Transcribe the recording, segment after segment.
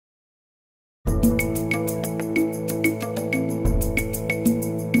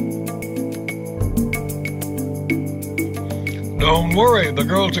Don't worry, the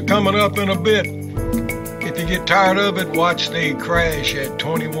girls are coming up in a bit. If you get tired of it, watch the crash at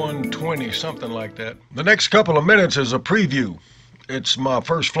 21:20, something like that. The next couple of minutes is a preview. It's my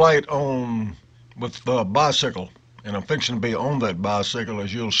first flight with the bicycle, and I'm fixing to be on that bicycle,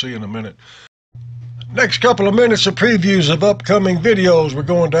 as you'll see in a minute. Next couple of minutes of previews of upcoming videos. We're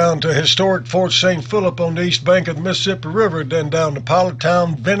going down to historic Fort St. Philip on the east bank of the Mississippi River, then down to Pilot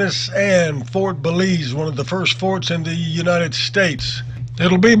Town, Venice, and Fort Belize, one of the first forts in the United States.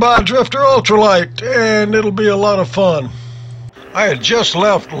 It'll be by Drifter Ultralight, and it'll be a lot of fun. I had just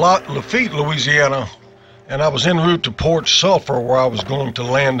left Lafitte, Louisiana, and I was en route to Port Sulphur, where I was going to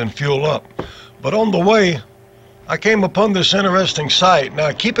land and fuel up. But on the way, I came upon this interesting site.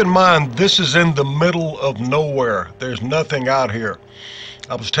 Now keep in mind, this is in the middle of nowhere. There's nothing out here.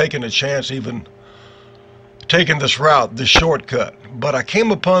 I was taking a chance even taking this route, this shortcut. But I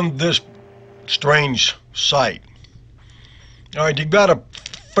came upon this strange site. All right, you've got a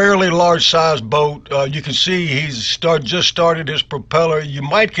fairly large sized boat. You can see he's just started his propeller. You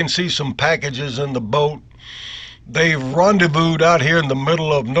might can see some packages in the boat. They've rendezvoused out here in the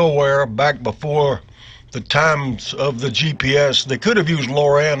middle of nowhere back before the times of the GPS. They could have used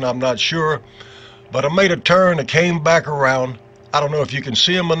Loran, I'm not sure. But I made a turn, I came back around. I don't know if you can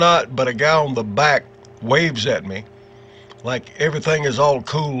see him or not, but a guy on the back waves at me like everything is all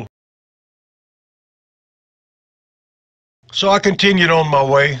cool. So I continued on my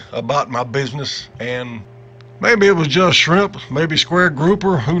way about my business, and maybe it was just shrimp, maybe square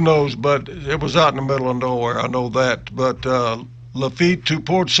grouper, who knows, but it was out in the middle of nowhere, I know that. But Lafitte to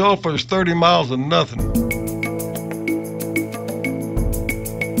Port Sulphur is 30 miles and nothing.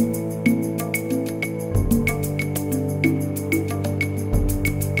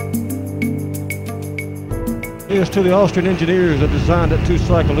 Here's to the Austrian engineers that designed that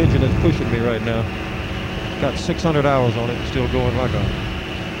two-cycle engine that's pushing me right now. Got 600 hours on it, still going like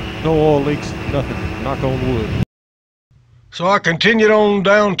a no oil leaks, nothing, knock on wood. So I continued on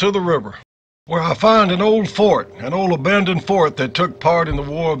down to the river, where I find an old fort, an old abandoned fort that took part in the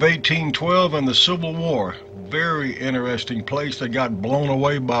War of 1812 and the Civil War. Very interesting place that got blown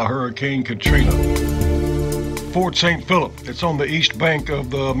away by Hurricane Katrina. Fort St. Philip. It's on the east bank of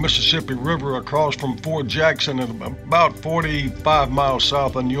the Mississippi River across from Fort Jackson and about 45 miles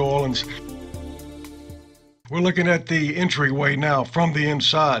south of New Orleans. We're looking at the entryway now from the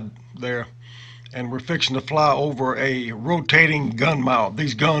inside there, and we're fixing to fly over a rotating gun mount.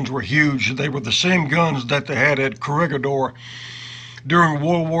 These guns were huge. They were the same guns that they had at Corregidor during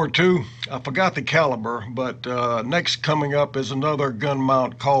World War II. I forgot the caliber, but next coming up is another gun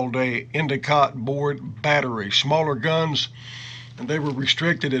mount called a Endicott board battery. Smaller guns, and they were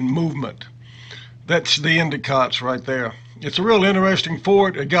restricted in movement. That's the Endicotts right there. It's a real interesting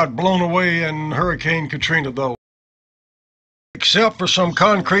fort. It got blown away in Hurricane Katrina, though. Except for some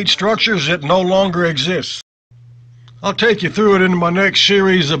concrete structures, it no longer exists. I'll take you through it in my next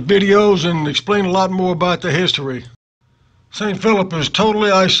series of videos and explain a lot more about the history. St. Philip is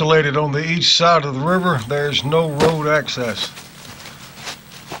totally isolated on the east side of the river. There's no road access.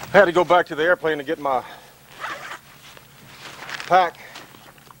 I had to go back to the airplane to get my pack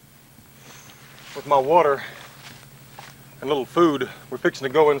with my water and a little food. We're fixing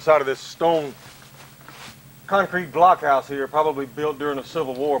to go inside of this stone concrete blockhouse here, probably built during the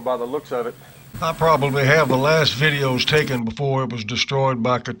Civil War by the looks of it. I probably have the last videos taken before it was destroyed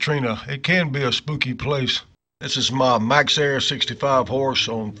by Katrina. It can be a spooky place. This is my Max Air 65 horse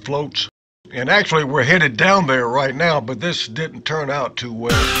on floats. And actually we're headed down there right now, but this didn't turn out too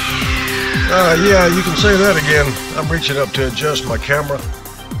well. Yeah, you can say that again. I'm reaching up to adjust my camera.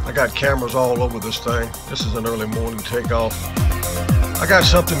 I got cameras all over this thing. This is an early morning takeoff. I got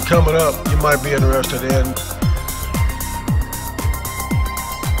something coming up you might be interested in.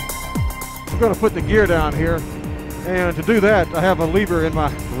 I'm going to put the gear down here, and to do that I have a lever in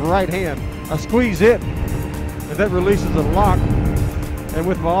my right hand. I squeeze it, and that releases the lock, and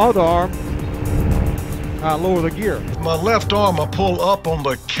with my other arm I lower the gear. With my left arm I pull up on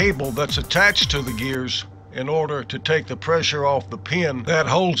the cable that's attached to the gears in order to take the pressure off the pin that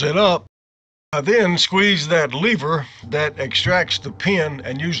holds it up. I then squeeze that lever that extracts the pin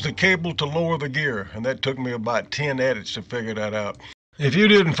and use the cable to lower the gear, and that took me about 10 edits to figure that out. If you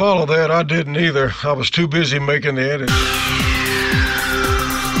didn't follow that, I didn't either. I was too busy making the edits.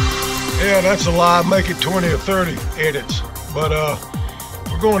 Yeah, that's a lie. Make it 20 or 30 edits. But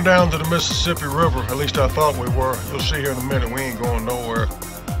we're going down to the Mississippi River. At least I thought we were. You'll see here in a minute we ain't going nowhere.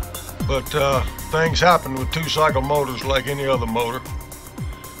 But things happen with two-cycle motors like any other motor.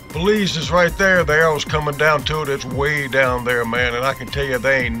 Belize is right there. The arrow's coming down to it. It's way down there, man, and I can tell you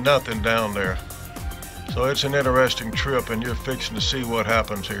there ain't nothing down there. So it's an interesting trip, and you're fixing to see what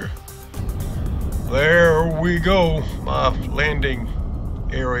happens here. There we go. My landing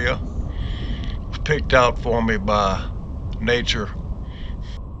area was picked out for me by nature.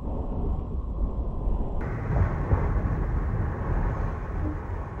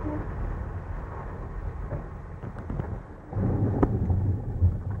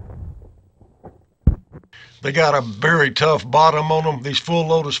 They got a very tough bottom on them, these full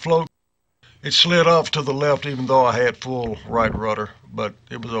lotus floats. It slid off to the left even though I had full right rudder, but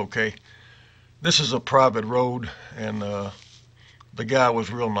it was okay. This is a private road, and the guy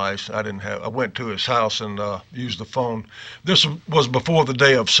was real nice. I went to his house and used the phone. This was before the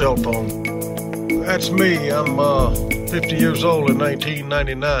day of cell phone. That's me. I'm 50 years old in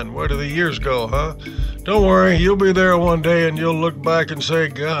 1999. Where do the years go, huh? Don't worry, you'll be there one day and you'll look back and say,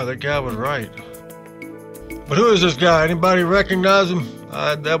 God, that guy was right. But who is this guy? Anybody recognize him?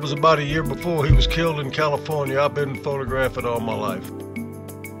 That was about a year before he was killed in California. I've been photographing all my life.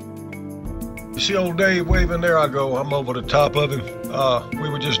 You see old Dave waving? There I go. I'm over the top of him. We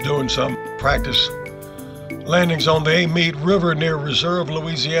were just doing some practice landings on the Amite River near Reserve,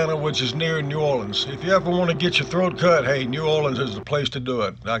 Louisiana, which is near New Orleans. If you ever want to get your throat cut, hey, New Orleans is the place to do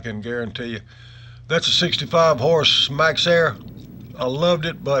it. I can guarantee you. That's a 65 horse Max Air. I loved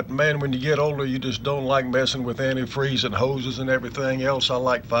it, but man, when you get older, you just don't like messing with antifreeze and hoses and everything else. I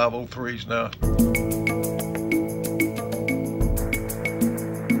like 503s now.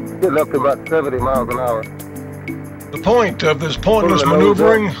 Getting up to about 70 miles an hour. The point of this pointless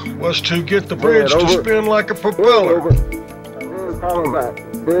maneuvering was to get the bridge to spin like a propeller.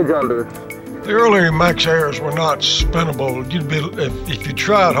 Bridge under. The early Max Airs were not spinnable. If you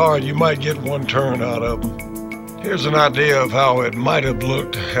tried hard, you might get one turn out of them. Here's an idea of how it might have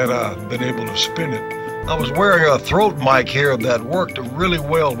looked had I been able to spin it. I was wearing a throat mic here that worked really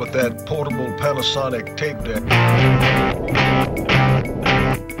well with that portable Panasonic tape deck.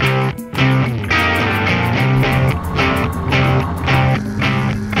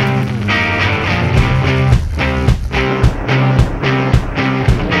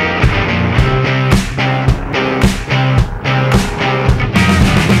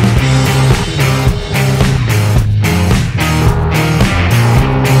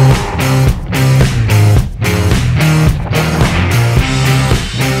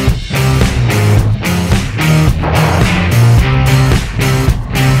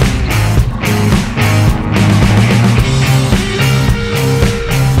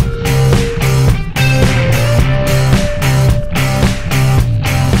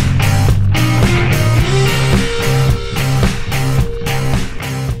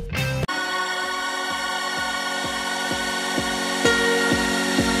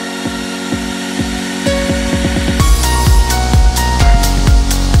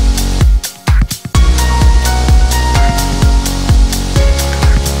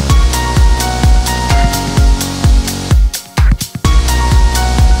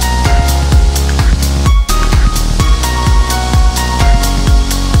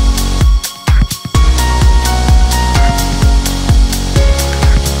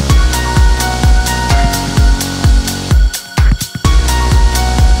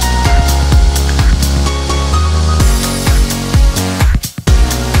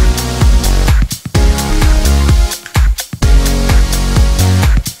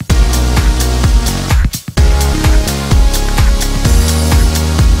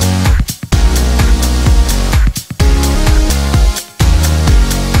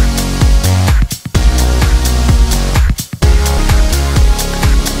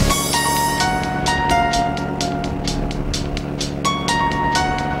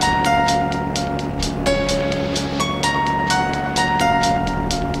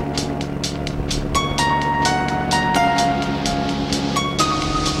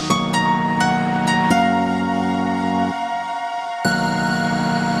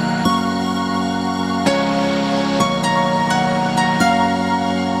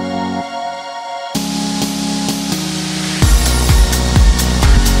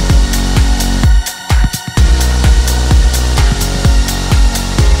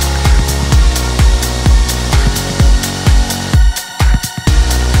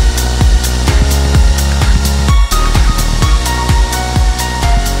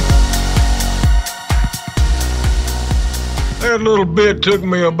 That little bit took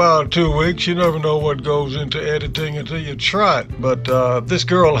me about 2 weeks. You never know what goes into editing until you try it. But this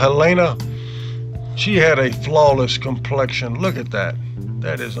girl, Helena, she had a flawless complexion. Look at that.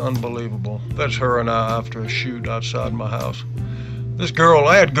 That is unbelievable. That's her and I after a shoot outside my house. This girl,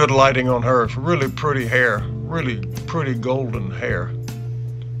 I had good lighting on her. It's really pretty hair. Really pretty golden hair.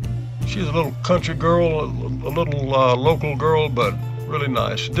 She's a little country girl, a little local girl, but really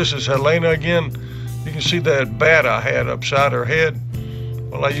nice. This is Helena again. You can see that bat I had upside her head.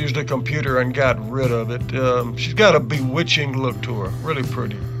 Well, I used a computer and got rid of it. She's got a bewitching look to her, really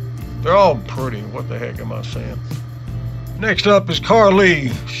pretty. They're all pretty, what the heck am I saying? Next up is Carly.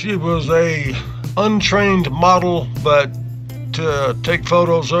 She was a untrained model, but to take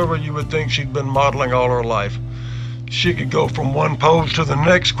photos of her, you would think she'd been modeling all her life. She could go from one pose to the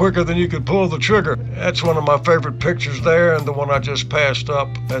next quicker than you could pull the trigger. That's one of my favorite pictures there, and the one I just passed up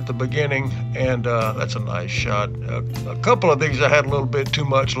at the beginning, and that's a nice shot. A couple of these I had a little bit too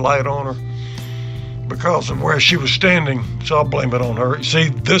much light on her because of where she was standing, so I'll blame it on her. See,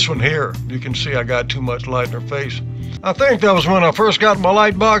 this one here, you can see I got too much light in her face. I think that was when I first got my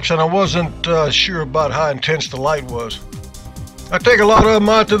light box, and I wasn't sure about how intense the light was. I take a lot of them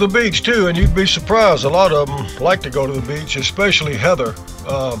out to the beach too, and you'd be surprised. A lot of them like to go to the beach, especially Heather.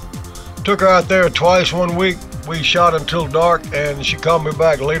 Took her out there twice one week. We shot until dark, and she called me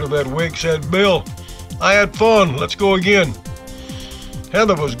back later that week, said, "Bill, I had fun, let's go again."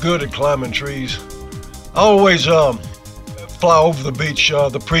 Heather was good at climbing trees. I always fly over the beach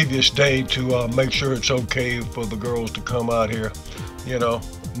the previous day to make sure it's okay for the girls to come out here, you know.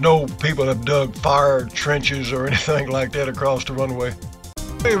 No people have dug fire trenches or anything like that across the runway.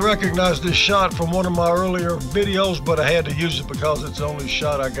 I recognized this shot from one of my earlier videos, but I had to use it because it's the only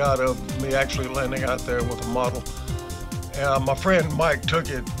shot I got of me actually landing out there with a model. My friend Mike took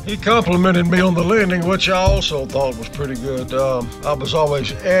it. He complimented me on the landing, which I also thought was pretty good. I was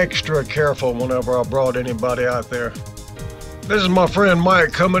always extra careful whenever I brought anybody out there. This is my friend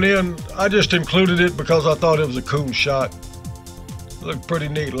Mike coming in. I just included it because I thought it was a cool shot. Looked pretty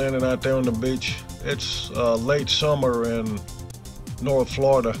neat landing out there on the beach. It's late summer in North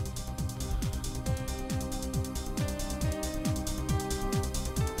Florida.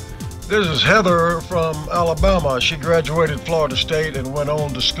 This is Heather from Alabama. She graduated Florida State and went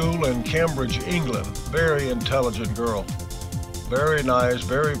on to school in Cambridge, England. Very intelligent girl. Very nice,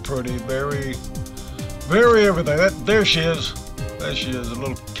 very pretty, very everything. There she is. There she is, a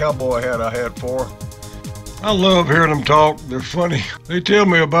little cowboy hat I had for her. I love hearing them talk. They're funny. They tell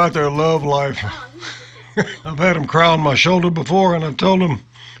me about their love life. I've had them cry on my shoulder before, and I've told them,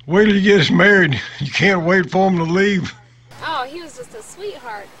 wait till you get married. You can't wait for them to leave. Oh, he was just a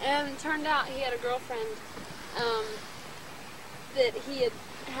sweetheart. And it turned out he had a girlfriend that he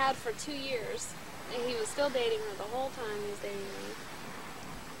had for 2 years. And he was still dating her the whole time he was dating me.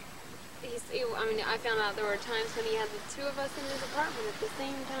 I found out there were times when he had the two of us in his apartment at the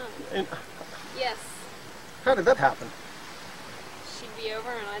same time. And yes. how did that happen? She'd be over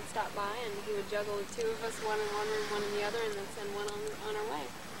and I'd stop by and he would juggle the two of us, one in one room, one in the other, and then send one on her way.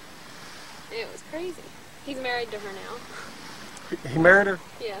 It was crazy. He's married to her now. He married her?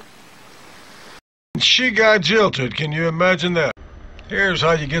 Yeah. She got jilted. Can you imagine that? Here's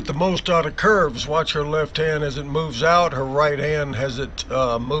how you get the most out of curves. Watch her left hand as it moves out, her right hand as it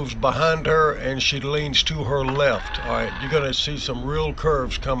moves behind her, and she leans to her left. All right, you're going to see some real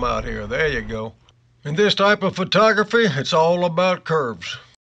curves come out here. There you go. In this type of photography, it's all about curves.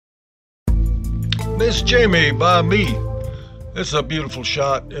 Miss Jamie by me. It's a beautiful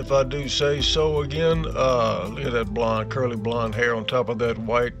shot, if I do say so again. Look at that blonde, curly blonde hair on top of that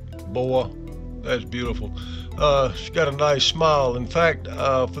white boa. That's beautiful. She's got a nice smile. In fact,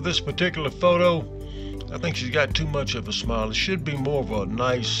 for this particular photo, I think she's got too much of a smile. It should be more of a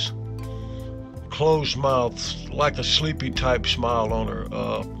nice, closed mouth, like a sleepy type smile on her.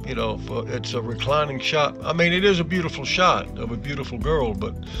 You know, it's a reclining shot. I mean, it is a beautiful shot of a beautiful girl,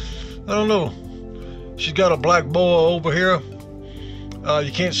 but I don't know. She's got a black boa over here.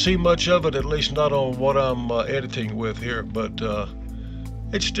 You can't see much of it, at least not on what I'm editing with here, but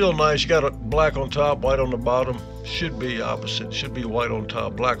it's still nice. You got a black on top, white on the bottom. Should be opposite. Should be white on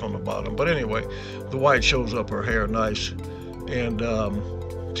top, black on the bottom. But anyway, the white shows up her hair nice, and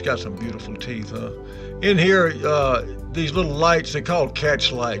it's got some beautiful teeth. In here, these little lights, they're called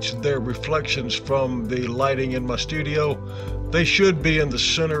catch lights. They're reflections from the lighting in my studio. They should be in the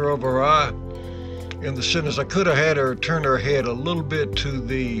center of her eye. In the center, I could have had her turn her head a little bit to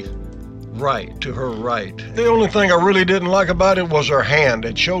the right, to her right. The only thing I really didn't like about it was her hand.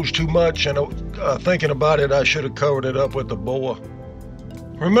 It shows too much, and thinking about it, I should have covered it up with the boa.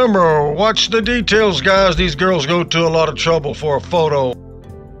 Remember, watch the details, guys. These girls go to a lot of trouble for a photo.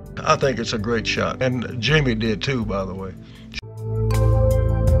 I think it's a great shot, and Jamie did too, by the way.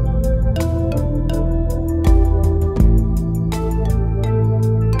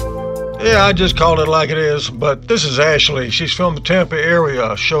 Yeah, I just called it like it is, but this is Ashley. She's from the Tampa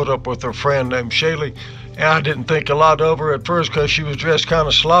area. Showed up with her friend named Shaylee, And I didn't think a lot of her at first because she was dressed kind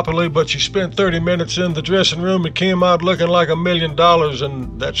of sloppily, but she spent 30 minutes in the dressing room and came out looking like $1 million,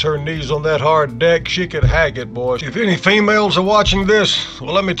 and that's her knees on that hard deck. She could hack it, boys. If any females are watching this,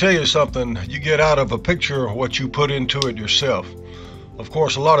 well, let me tell you something. You get out of a picture what you put into it yourself. Of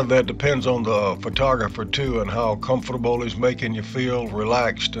course, a lot of that depends on the photographer too, and how comfortable he's making you feel,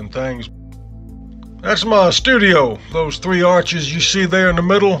 relaxed and things. That's my studio. Those 3 arches you see there in the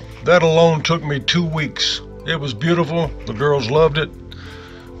middle, that alone took me 2 weeks. It was beautiful. The girls loved it.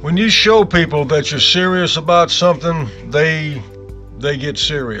 When you show people that you're serious about something, they get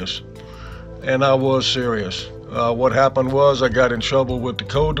serious. And I was serious. What happened was I got in trouble with the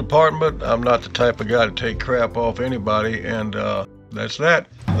code department. I'm not the type of guy to take crap off anybody, and that's that.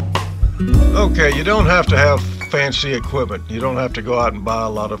 Okay, you don't have to have fancy equipment. You don't have to go out and buy a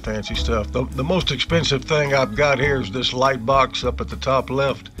lot of fancy stuff. The most expensive thing I've got here is this light box up at the top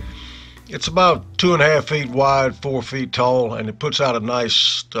left. It's about 2.5 feet wide, 4 feet tall, and it puts out a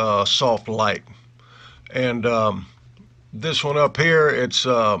nice soft light. And this one up here, it's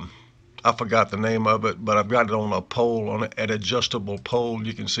I forgot the name of it, but I've got it on a pole, on an adjustable pole.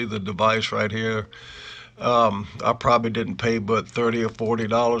 You can see the device right here. I probably didn't pay but $30 or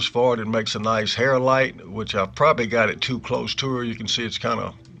 $40 for it. It makes a nice hair light, which I probably got it too close to her. You can see it's kind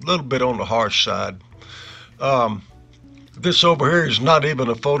of a little bit on the harsh side. This over here is not even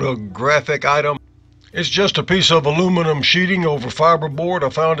a photographic item. It's just a piece of aluminum sheeting over fiberboard I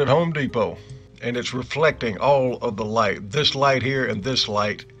found at Home Depot. And it's reflecting all of the light. This light here and this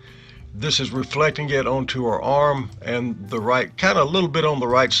light. This is reflecting it onto her arm and the right, kind of a little bit on the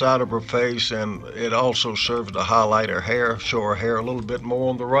right side of her face, and it also serves to highlight her hair, show her hair a little bit more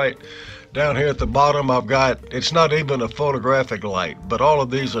on the right. Down here at the bottom I've got, it's not even a photographic light, but all of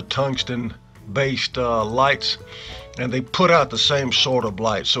these are tungsten based lights, and they put out the same sort of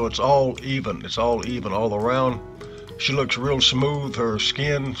light, so it's all even. It's all even all around. She looks real smooth. Her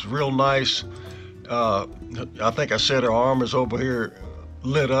skin's real nice. I think I said her arm is over here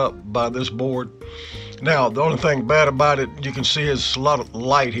lit up by this board. Now, the only thing bad about it, you can see is a lot of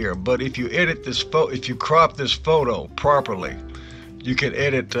light here, but if you edit this if you crop this photo properly, you can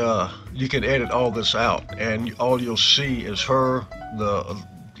edit all this out, and all you'll see is her, a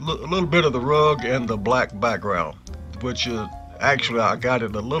little bit of the rug and the black background, which is actually, I got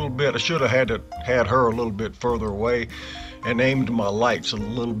it a little bit, I should have had her a little bit further away and aimed my lights a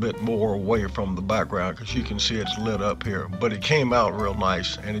little bit more away from the background, because you can see it's lit up here. But it came out real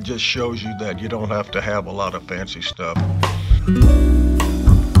nice, and it just shows you that you don't have to have a lot of fancy stuff.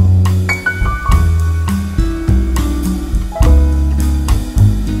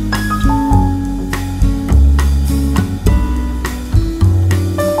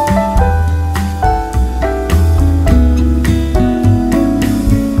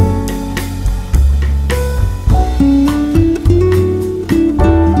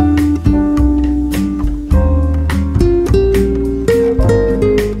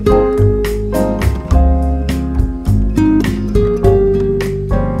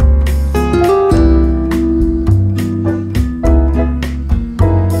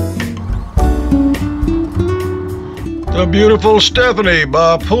 The beautiful Stephanie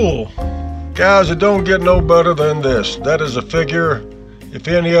by Pool. Guys, it don't get no better than this. That is a figure. If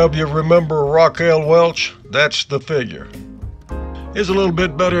any of you remember Raquel Welch, that's the figure. Here's a little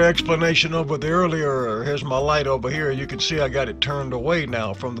bit better explanation over the earlier. Here's my light over here. You can see I got it turned away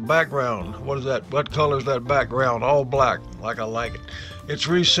now from the background. What is that? What color is that background? All black, like I like it. It's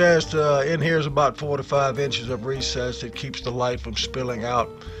recessed. In here is about 4 to 5 inches of recess. It keeps the light from spilling out,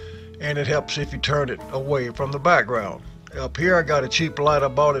 and it helps if you turn it away from the background. Up here I got a cheap light I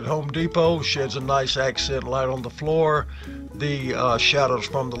bought at Home Depot. Sheds a nice accent light on the floor. The shadows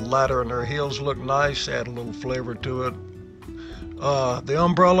from the ladder and her heels look nice, add a little flavor to it. The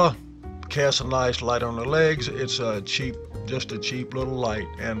umbrella casts a nice light on her legs. It's just a cheap little light.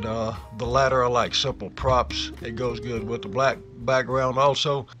 And the ladder, I like simple props. It goes good with the black background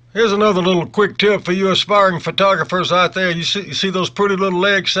also. Here's another little quick tip for you aspiring photographers out there. You see those pretty little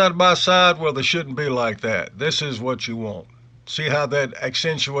legs side by side? Well, they shouldn't be like that. This is what you want. See how that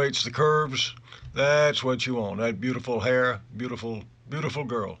accentuates the curves? That's what you want. That beautiful hair, beautiful, beautiful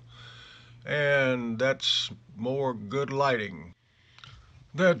girl. And that's more good lighting.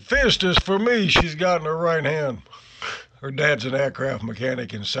 That fist is for me. She's got in her right hand. Her dad's an aircraft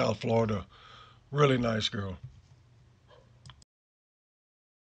mechanic in South Florida. Really nice girl.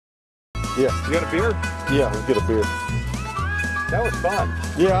 Yeah. You got a beer? Yeah, let's get a beer. That was fun.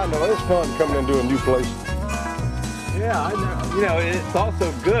 Yeah, I know. It's fun coming into a new place. Yeah, I know. You know, it's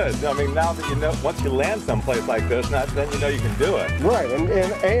also good. I mean, now that you know, once you land someplace like this, then you know you can do it. Right,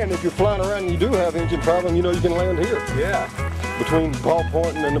 and if you're flying around and you do have engine problem, you know you can land here. Yeah. Between Ball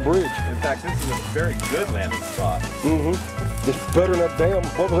Point and the bridge. In fact, this is a very good landing spot. Mm-hmm. It's better than that damn,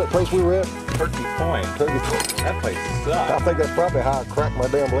 what was that place we were at? Turkey Point. Turkey Point. That place sucks. I think that's probably how I cracked my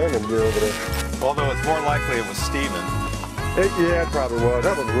damn landing gear over there. Although it's more likely it was Steven. Yeah, it probably was.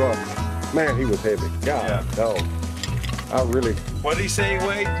 That was rough. Man, he was heavy. God, Yeah. no. I really... What did he say he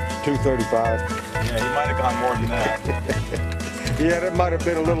weighed? 235. Yeah, he might have gone more than that. Yeah, that might have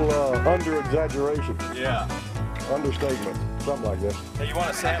been a little under-exaggeration. Yeah. Understatement. Something like that. Hey, you want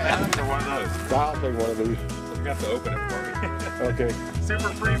a Sam Adams or one of those? I'll take one of these. You have to open it for me. Okay. Super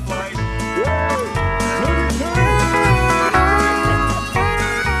free flight. Yay!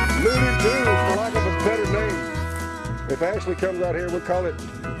 Moody 2, for lack of a better name. If Ashley comes out here, we'll call it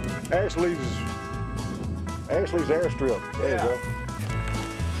Ashley's Airstrip. There Yeah.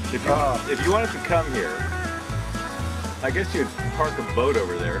 you go. If you wanted to come here, I guess you'd park a boat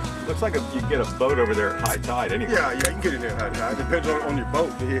over there. Looks like you'd get a boat over there at high tide anyway. Yeah, you can get in there high tide. Depends on your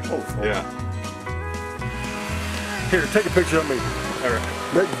boat. Yeah. Here, take a picture of me. All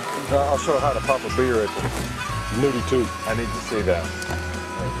right. I'll show how to pop a beer at the Nudie 2. I need to see that.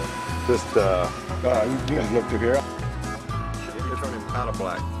 Just, You can look through here. It's running out of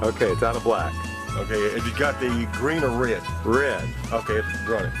black. okay, it's out of black. Okay, and you got the green or red? Red. Okay, it's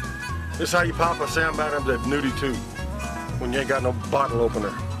running. This is how you pop a sound bottom at Nudie 2 when you ain't got no bottle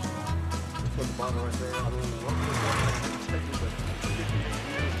opener. Put the bottle right there.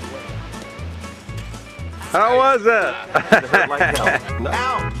 How was it? No.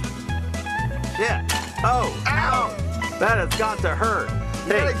 Ow! Shit! Oh! Ow! That has got to hurt.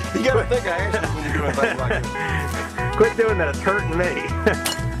 Hey, You gotta think of Ashley when you're doing things like this. quit doing that. It's hurting me.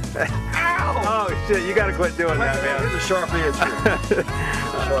 Ow! Oh shit! You gotta quit doing that, man. Here's a sharp edge here.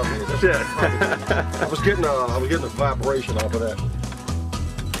 Sharp edge. Shit. I was getting a vibration off of that.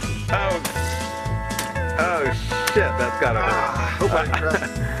 Oh shit! That's gotta hurt. Hope I didn't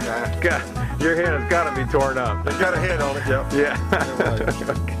crack. God, your hand has gotta be torn up. It's got a head on it, yep. Yeah.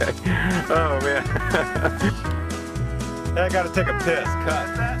 Okay. Oh man. I gotta take a piss.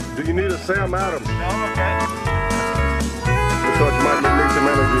 Cut. Do you need a Sam Adams? No, okay. I thought you might need some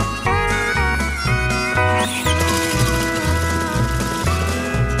energy.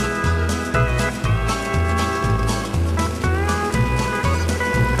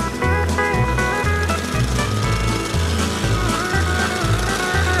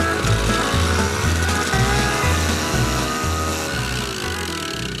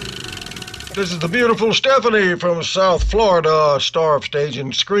 This is the beautiful Stephanie from South Florida, star of stage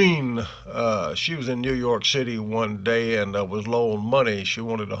and screen. She was in New York City one day and was low on money. She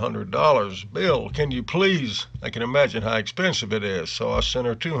wanted $100. Bill, can you please? I can imagine how expensive it is, so I sent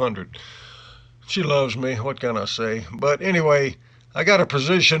her $200. She loves me, what can I say? But anyway, I got her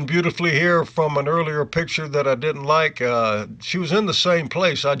positioned beautifully here from an earlier picture that I didn't like. She was in the same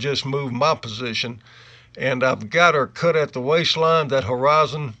place, I just moved my position. And I've got her cut at the waistline, that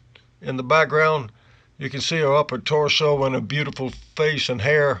horizon in the background. You can see her upper torso and a beautiful face and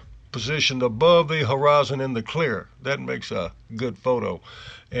hair positioned above the horizon in the clear. That makes a good photo.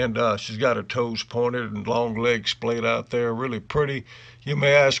 And she's got her toes pointed and long legs splayed out there, really pretty. You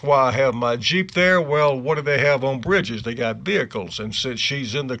may ask why I have my Jeep there. Well, what do they have on bridges? They got vehicles, and since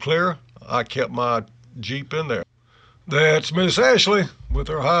she's in the clear, I kept my Jeep in there. That's Miss Ashley with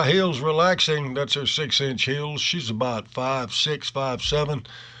her high heels relaxing. That's her 6-inch heels. She's about 5'6", 5'7".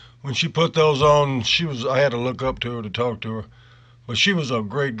 When she put those on, I had to look up to her to talk to her. But she was a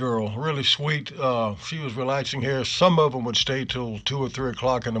great girl, really sweet. She was relaxing here. Some of them would stay till 2 or 3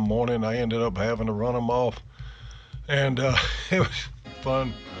 o'clock in the morning. I ended up having to run them off. And it was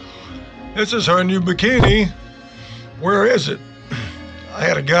fun. This is her new bikini. Where is it? I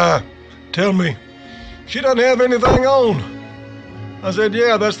had a guy tell me, she doesn't have anything on. I said,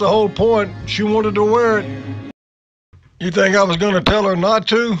 yeah, that's the whole point. She wanted to wear it. You think I was going to tell her not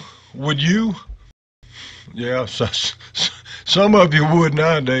to? Would you? Yeah, some of you would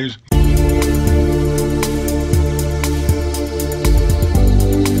nowadays.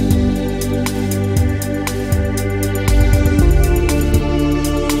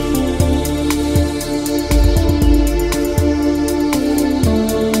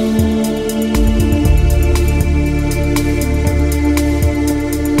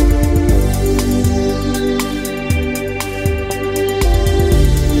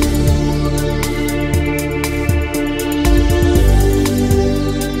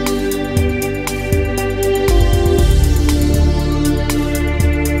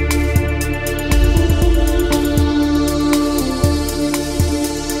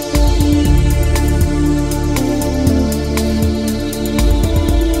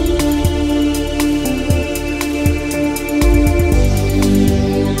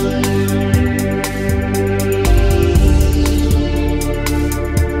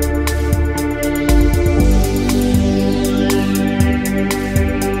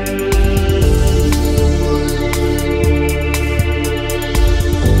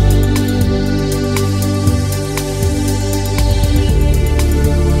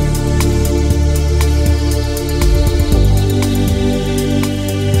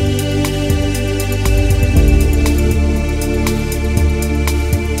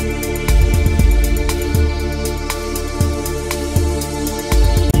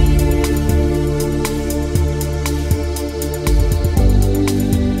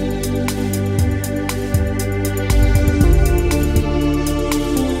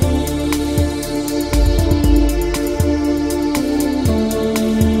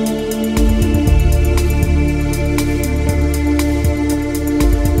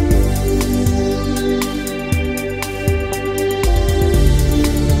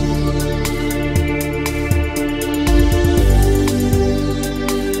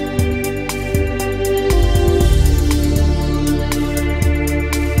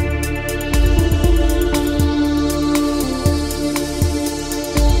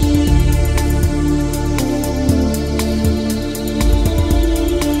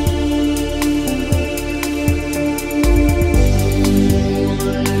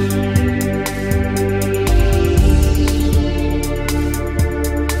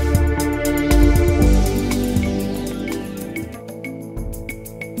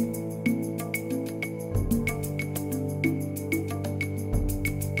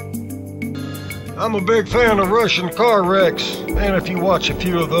 I'm a big fan of Russian car wrecks, and if you watch a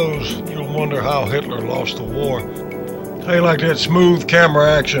few of those, you'll wonder how Hitler lost the war. Hey, like that smooth camera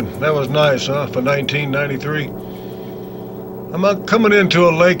action. That was nice, huh, for 1993? I'm coming into a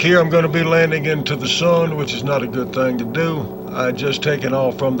lake here. I'm going to be landing into the sun, which is not a good thing to do. I just taken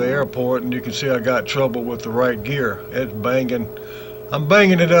off from the airport, and you can see I got trouble with the right gear. It's banging. I'm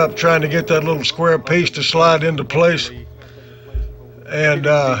banging it up, trying to get that little square piece to slide into place. And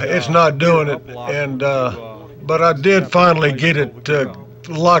it's not doing it. And but I did finally get it to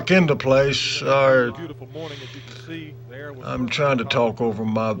lock into place. I'm trying to talk over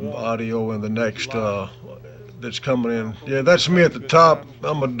my audio in the next that's coming in. Yeah, that's me at the top.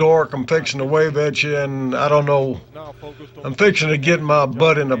 I'm a dork. I'm fixing to wave at you, and I don't know. I'm fixing to get my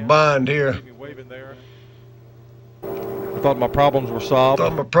butt in a bind here. I thought my problems were solved.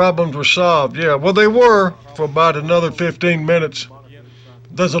 Yeah, well, they were for about another 15 minutes.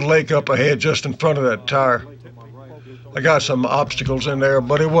 There's a lake up ahead just in front of that tire. I got some obstacles in there,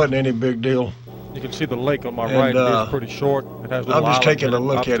 but it wasn't any big deal. You can see the lake on my right. It's pretty short. It has I'm just taking a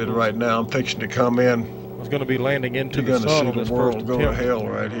look at it right now. I'm fixing to come in. I was going to be landing into the sun. You're going to see the world go to hell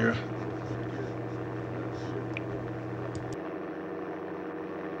right here.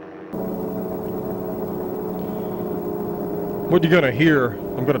 What you're going to hear,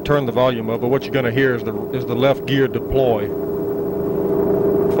 I'm going to turn the volume up, but what you're going to hear is the left gear deploy.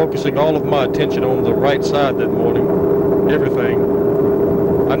 Focusing all of my attention on the right side that morning, everything.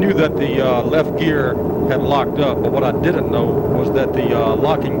 I knew that the left gear had locked up, but what I didn't know was that the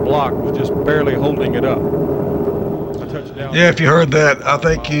locking block was just barely holding it up. I touched down. Yeah, if you heard that, I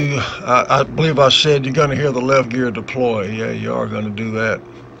think I believe I said you're going to hear the left gear deploy. Yeah, you are going to do that.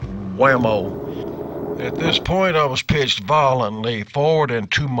 Whammo. At this point, I was pitched violently forward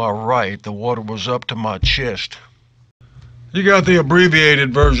and to my right. The water was up to my chest. You got the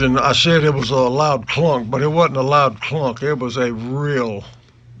abbreviated version. I said it was a loud clunk, but it wasn't a loud clunk. It was a real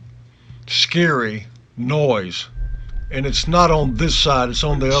scary noise. And it's not on this side, it's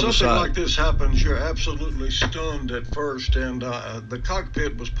on the other side. Something like this happens, you're absolutely stunned at first, and the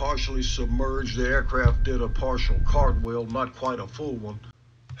cockpit was partially submerged. The aircraft did a partial cartwheel, not quite a full one.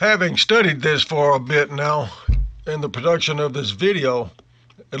 Having studied this for a bit now, in the production of this video,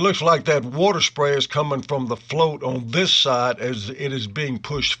 it looks like that water spray is coming from the float on this side as it is being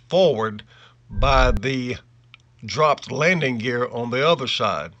pushed forward by the dropped landing gear on the other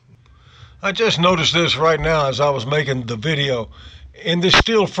side. I just noticed this right now as I was making the video. In this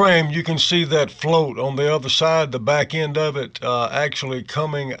steel frame, you can see that float on the other side, the back end of it, actually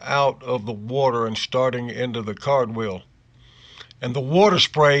coming out of the water and starting into the cartwheel. And the water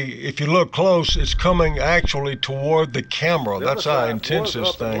spray, if you look close, it's coming actually toward the camera. That's how intense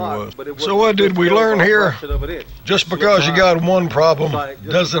this thing was. So what did we learn here? Just because you got one problem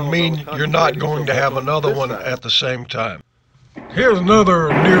doesn't mean you're not going to have another one at the same time. Here's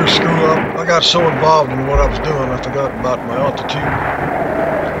another near screw up. I got so involved in what I was doing, I forgot about my altitude.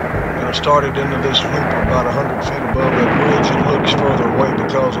 And I started into this loop about 100 feet above that bridge. It looks further away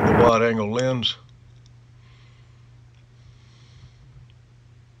because of the wide angle lens.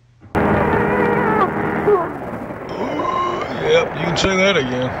 Yep, you can say that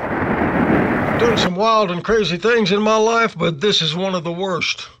again. I've done some wild and crazy things in my life, but this is one of the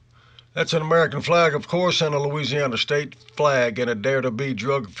worst. That's an American flag, of course, and a Louisiana state flag, and a Dare to Be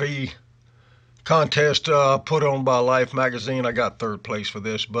drug-free contest put on by Life magazine. I got third place for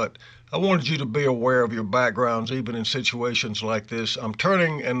this, but I wanted you to be aware of your backgrounds, even in situations like this. I'm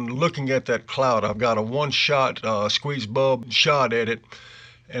turning and looking at that cloud. I've got a one-shot squeeze bulb shot at it,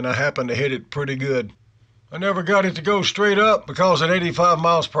 and I happen to hit it pretty good. I never got it to go straight up because at 85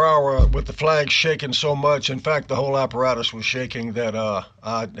 miles per hour with the flag shaking so much, in fact the whole apparatus was shaking, that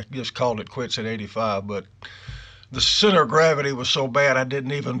I just called it quits at 85. But the center of gravity was so bad I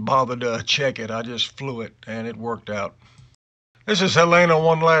didn't even bother to check it. I just flew it and it worked out. This is Helena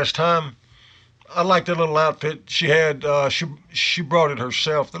one last time. I like the little outfit she had. She brought it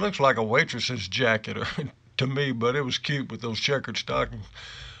herself. It looks like a waitress's jacket to me, but it was cute with those checkered stockings.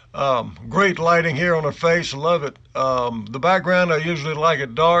 Great lighting here on her face, love it. The background, I usually like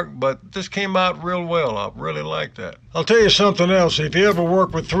it dark, but this came out real well. I really like that. I'll tell you something else. If you ever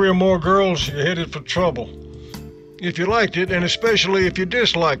work with 3 or more girls, you're headed for trouble. If you liked it, and especially if you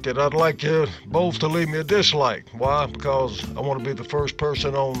disliked it, I'd like you both to leave me a dislike. Why? Because I want to be the first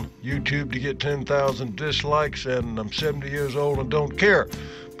person on YouTube to get 10,000 dislikes, and I'm 70 years old and don't care.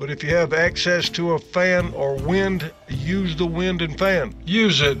 But if you have access to a fan or wind, use the wind and fan.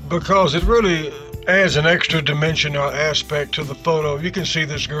 Use it because it really adds an extra dimension or aspect to the photo. You can see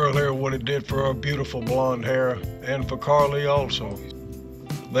this girl here, what it did for her beautiful blonde hair, and for Carly also.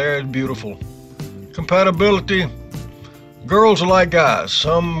 They're beautiful. Compatibility. Girls are like guys.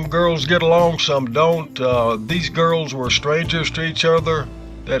 Some girls get along, some don't. These girls were strangers to each other.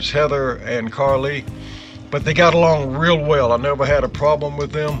 That's Heather and Carly. But they got along real well. I never had a problem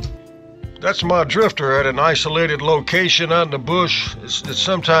with them. That's my drifter at an isolated location out in the bush.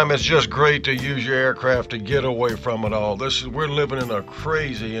 Sometimes it's just great to use your aircraft to get away from it all. We're living in a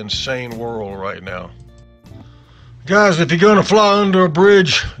crazy, insane world right now. Guys, if you're gonna fly under a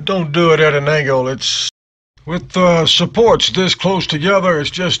bridge, don't do it at an angle. With supports this close together, it's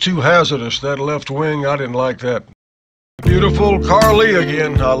just too hazardous. That left wing, I didn't like that. Beautiful Carly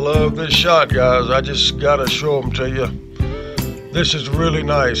again. I love this shot, guys. I just gotta show them to you. This is really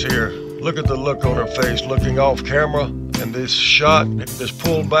nice here. Look at the look on her face, looking off camera, and this shot, this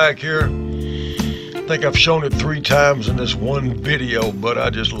pull back here. I think I've shown it 3 times in this one video, but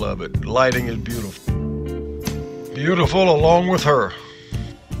I just love it. Lighting is beautiful. Beautiful along with her.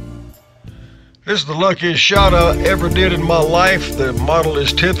 This is the luckiest shot I ever did in my life. The model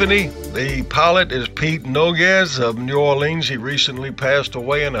is Tiffany. The pilot is Pete Noguez of New Orleans. He recently passed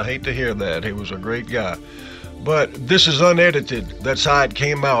away, and I hate to hear that. He was a great guy. But this is unedited. That's how it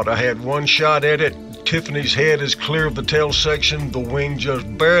came out. I had 1 shot edit. Tiffany's head is clear of the tail section. The wing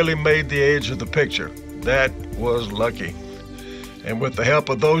just barely made the edge of the picture. That was lucky. And with the help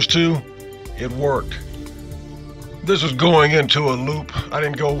of those 2, it worked. This was going into a loop. I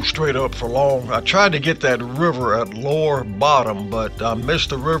didn't go straight up for long. I tried to get that river at lower bottom, but I missed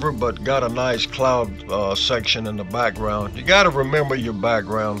the river, but got a nice cloud section in the background. You got to remember your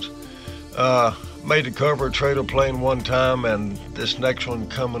backgrounds. Made the cover of Trader Plane one time, and this next one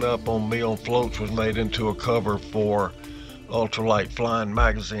coming up on me on floats was made into a cover for Ultralight Flying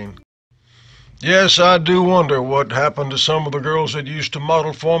magazine. Yes, I do wonder what happened to some of the girls that used to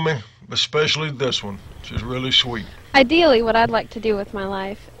model for me, especially this one. She's really sweet. Ideally, what I'd like to do with my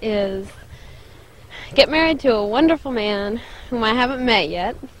life is get married to a wonderful man whom I haven't met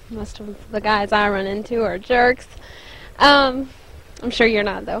yet. Most of the guys I run into are jerks. I'm sure you're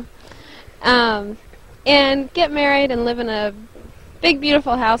not, though. And get married and live in a big,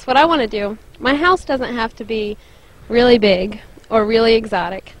 beautiful house. What I want to do, my house doesn't have to be really big or really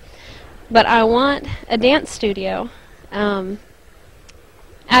exotic, but I want a dance studio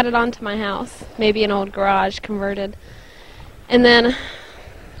added onto my house, maybe an old garage converted. And then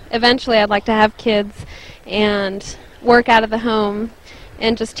eventually I'd like to have kids and work out of the home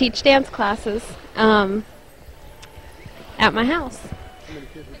and just teach dance classes at my house.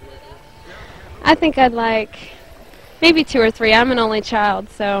 I think I'd like maybe 2 or 3. I'm an only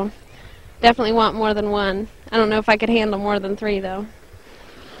child, so definitely want more than 1. I don't know if I could handle more than 3, though.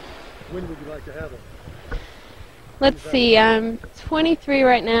 When would you like to have it? Let's see, I'm 23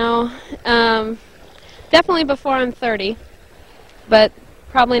 right now. Definitely before I'm 30, but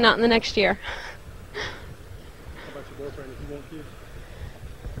probably not in the next year. How about your boyfriend, if you want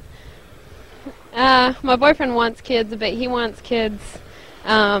kids? My boyfriend wants kids, but he wants kids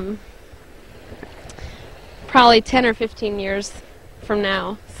probably 10 or 15 years from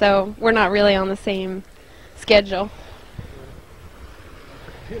now, so we're not really on the same schedule.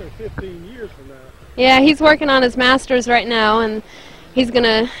 10 or 15 years from now? Yeah, he's working on his master's right now, and he's going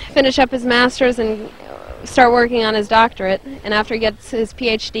to finish up his master's and start working on his doctorate. And after he gets his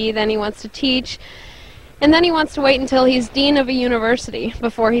PhD, then he wants to teach, and then he wants to wait until he's dean of a university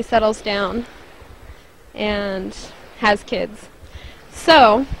before he settles down and has kids.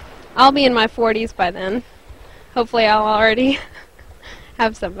 So, I'll be in my 40s by then. Hopefully I'll already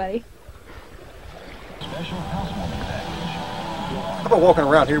have somebody. How about walking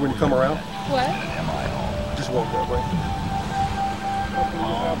around here when you come around? What? Just walk that way.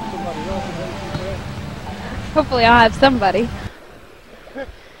 Hopefully I'll have somebody.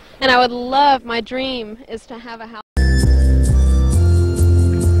 And I would love, my dream is to have a house.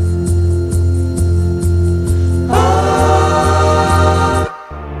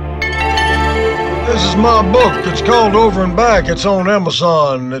 This is my book. It's called Over and Back. It's on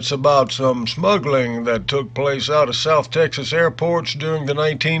Amazon. It's about some smuggling that took place out of South Texas airports during the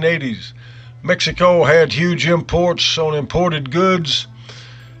 1980s. Mexico had huge imports on imported goods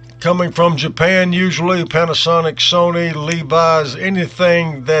coming from Japan, usually Panasonic, Sony, Levi's,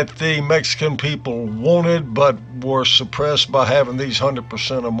 anything that the Mexican people wanted but were suppressed by having these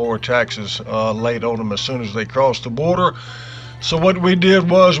 100% or more taxes laid on them as soon as they crossed the border. So what we did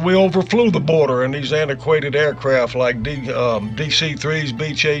was we overflew the border in these antiquated aircraft like DC-3s,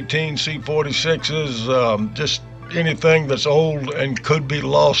 Beech-18, C-46s, just anything that's old and could be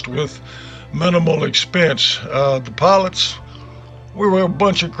lost with minimal expense. The pilots We were a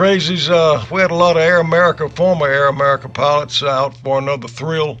bunch of crazies. We had a lot of Air America, former Air America pilots out for another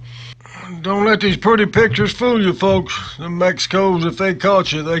thrill. Don't let these pretty pictures fool you, folks. The Mexicos, if they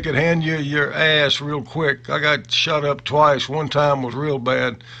caught you, they could hand you your ass real quick. I got shot up twice. One time was real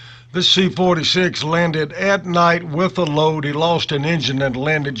bad. This C-46 landed at night with a load. He lost an engine and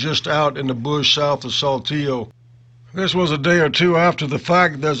landed just out in the bush south of Saltillo. This was a day or two after the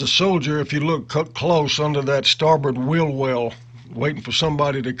fact. There's a soldier, if you look close, under that starboard wheel well, waiting for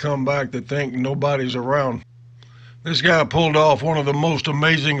somebody to come back to think nobody's around. This guy pulled off one of the most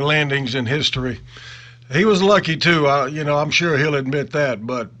amazing landings in history. He was lucky too, I'm sure he'll admit that,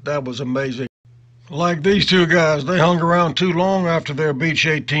 but that was amazing. Like these two guys, they hung around too long after their Beach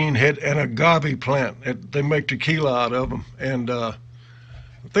 18 hit an agave plant. They make tequila out of them, and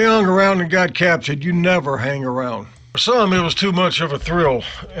if they hung around and got captured, you never hang around. For some, it was too much of a thrill,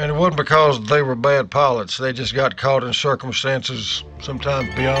 and it wasn't because they were bad pilots. They just got caught in circumstances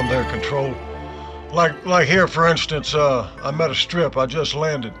sometimes beyond their control. Like here, for instance, I'm at a strip. I just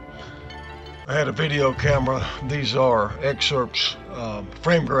landed. I had a video camera. These are excerpts,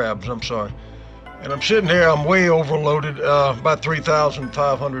 frame grabs, I'm sorry. And I'm sitting here, I'm way overloaded, about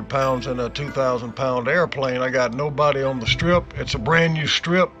 3,500 pounds in a 2,000-pound airplane. I got nobody on the strip. It's a brand new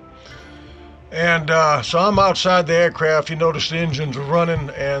strip. And so I'm outside the aircraft. You notice the engines are running,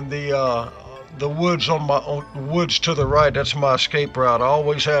 and the woods woods to the right, that's my escape route. I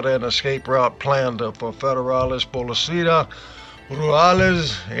always had an escape route planned for Federales, Policía,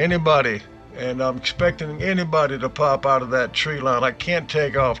 Rurales, anybody. And I'm expecting anybody to pop out of that tree line. I can't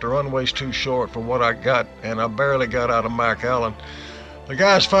take off. The runway's too short for what I got, and I barely got out of McAllen. The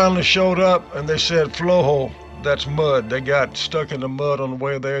guys finally showed up, and they said, "Flojo." That's mud. They got stuck in the mud on the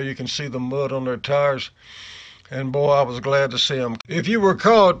way there. You can see the mud on their tires. And boy, I was glad to see them. If you were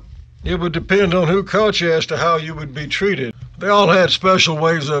caught, it would depend on who caught you as to how you would be treated. They all had special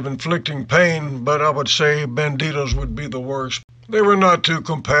ways of inflicting pain, but I would say banditos would be the worst. They were not too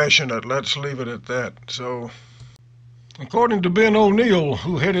compassionate. Let's leave it at that. So, according to Ben O'Neill,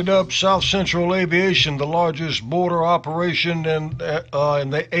 who headed up South Central Aviation, the largest border operation in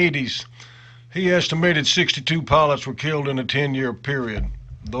the 80s, he estimated 62 pilots were killed in a 10-year period.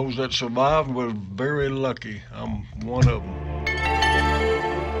 Those that survived were very lucky. I'm one of them.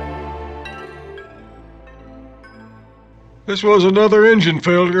 This was another engine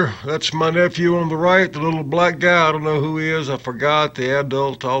failure. That's my nephew on the right, the little black guy. I don't know who he is. I forgot. The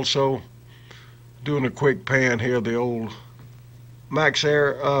adult also. Doing a quick pan here, the old Max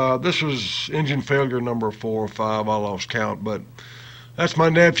Air. This was engine failure number 4 or 5. I lost count, but that's my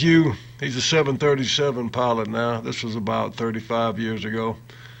nephew. He's a 737 pilot now. This was about 35 years ago.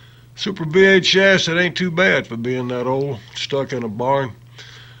 Super VHS, it ain't too bad for being that old, stuck in a barn.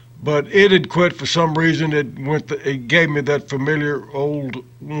 But it had quit for some reason. It gave me that familiar old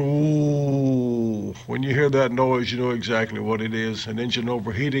ooh. When you hear that noise, you know exactly what it is, an engine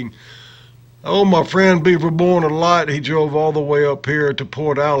overheating. Oh, my friend Beaver Born a lot. He drove all the way up here to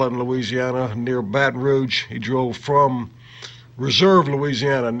Port Allen, Louisiana, near Baton Rouge. He drove from Reserve,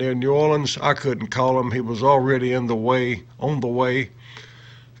 Louisiana, near New Orleans. I couldn't call him. He was already on the way.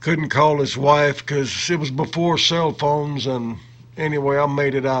 Couldn't call his wife because it was before cell phones. And anyway, I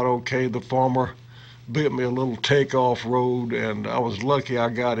made it out okay. The farmer built me a little takeoff road, and I was lucky I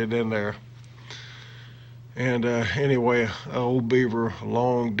got it in there. And anyway, old Beaver, a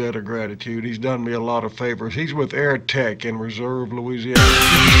long debt of gratitude. He's done me a lot of favors. He's with Air Tech in Reserve, Louisiana. If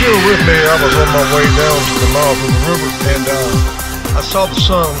you're still with me, I was on my way down to the mouth of the river, and I saw the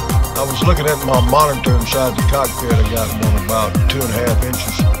sun. I was looking at my monitor inside the cockpit. I got one about 2.5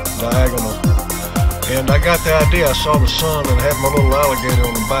 inches diagonal. And I got the idea. I saw the sun and had my little alligator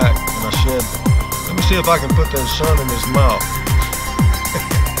on the back. And I said, let me see if I can put that sun in his mouth.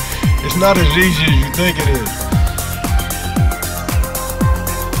 It's not as easy as you think it is.